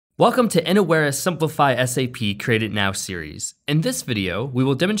Welcome to Innowera's Simplify SAP Create It Now series. In this video, we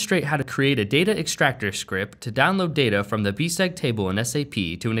will demonstrate how to create a data extractor script to download data from the BSEG table in SAP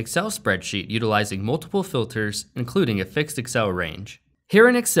to an Excel spreadsheet utilizing multiple filters, including a fixed Excel range. Here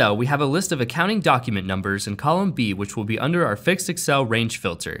in Excel, we have a list of accounting document numbers in column B, which will be under our fixed Excel range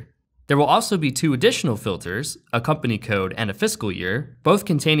filter. There will also be two additional filters, a company code and a fiscal year, both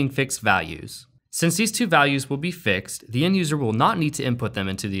containing fixed values. Since these two values will be fixed, the end user will not need to input them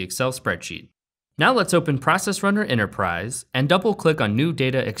into the Excel spreadsheet. Now let's open Process Runner Enterprise and double-click on New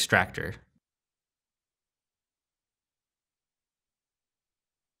Data Extractor.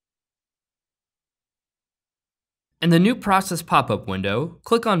 In the New Process pop-up window,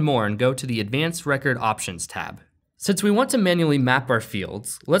 click on More and go to the Advanced Record Options tab. Since we want to manually map our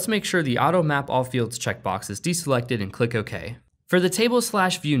fields, let's make sure the Auto Map All Fields checkbox is deselected and click OK. For the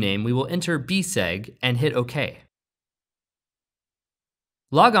table/view name, we will enter BSEG and hit OK.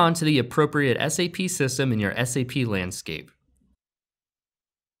 Log on to the appropriate SAP system in your SAP landscape.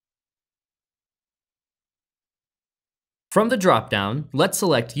 From the dropdown, let's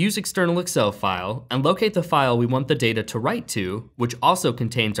select Use External Excel File and locate the file we want the data to write to, which also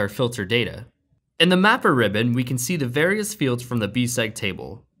contains our filter data. In the Mapper ribbon, we can see the various fields from the BSEG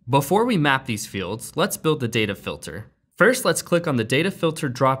table. Before we map these fields, let's build the data filter. First, let's click on the Data Filter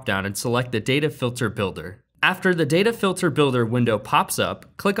dropdown and select the Data Filter Builder. After the Data Filter Builder window pops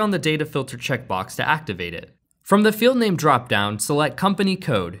up, click on the Data Filter checkbox to activate it. From the Field Name dropdown, select Company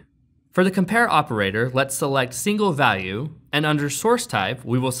Code. For the Compare operator, let's select Single Value, and under Source Type,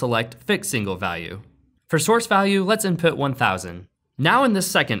 we will select Fixed Single Value. For Source Value, let's input 1000. Now in the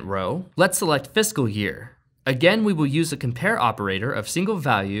second row, let's select Fiscal Year. Again, we will use the Compare operator of Single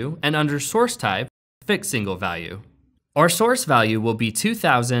Value, and under Source Type, Fixed Single Value. Our source value will be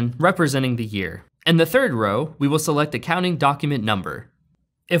 2000, representing the year. In the third row, we will select Accounting Document Number.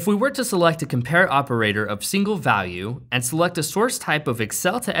 If we were to select a Compare operator of Single Value and select a source type of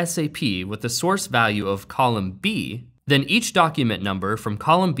Excel to SAP with the source value of column B, then each document number from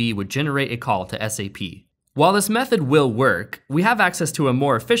column B would generate a call to SAP. While this method will work, we have access to a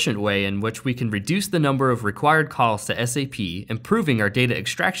more efficient way in which we can reduce the number of required calls to SAP, improving our data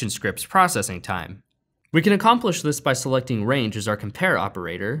extraction script's processing time. We can accomplish this by selecting Range as our Compare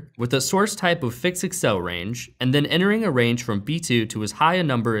operator, with a source type of Fixed Excel range, and then entering a range from B2 to as high a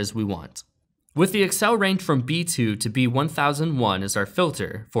number as we want. With the Excel range from B2 to B1001 as our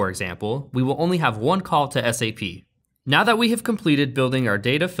filter, for example, we will only have one call to SAP. Now that we have completed building our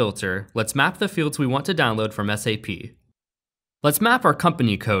data filter, let's map the fields we want to download from SAP. Let's map our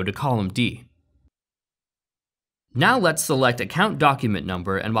company code to column D. Now let's select Account Document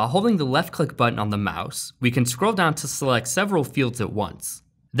Number, and while holding the left-click button on the mouse, we can scroll down to select several fields at once.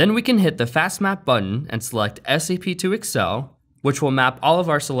 Then we can hit the Fast Map button and select SAP to Excel, which will map all of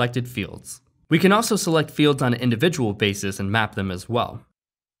our selected fields. We can also select fields on an individual basis and map them as well.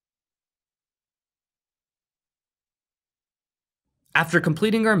 After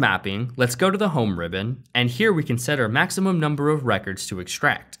completing our mapping, let's go to the Home ribbon, and here we can set our maximum number of records to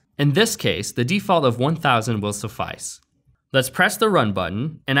extract. In this case, the default of 1000 will suffice. Let's press the Run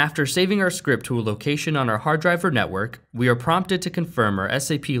button, and after saving our script to a location on our hard drive or network, we are prompted to confirm our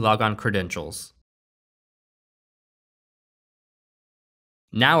SAP logon credentials.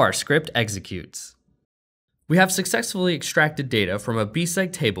 Now our script executes. We have successfully extracted data from a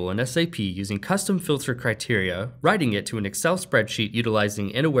BSEG table in SAP using custom filter criteria, writing it to an Excel spreadsheet utilizing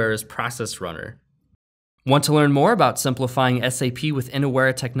Innowera's Process Runner. Want to learn more about simplifying SAP with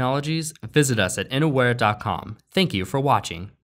Innowera technologies? Visit us at innowera.com. Thank you for watching.